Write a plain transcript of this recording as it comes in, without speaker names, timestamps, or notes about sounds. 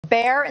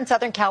Bear in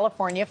Southern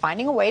California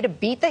finding a way to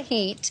beat the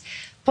heat.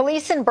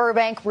 Police in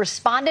Burbank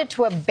responded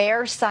to a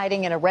bear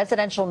sighting in a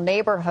residential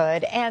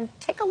neighborhood, and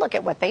take a look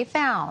at what they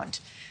found.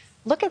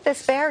 Look at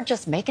this bear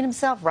just making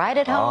himself right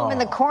at home in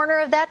the corner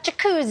of that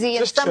jacuzzi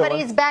in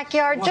somebody's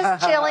backyard,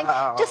 just chilling.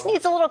 Just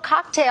needs a little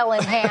cocktail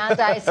in hand,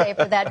 I say,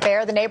 for that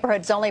bear. The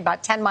neighborhood's only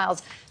about 10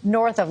 miles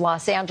north of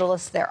Los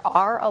Angeles. There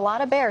are a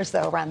lot of bears,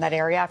 though, around that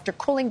area. After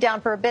cooling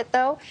down for a bit,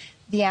 though,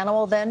 the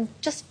animal then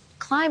just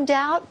climbed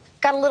out,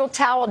 got a little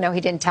towel. No,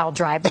 he didn't towel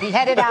dry, but he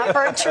headed out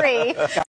for a tree.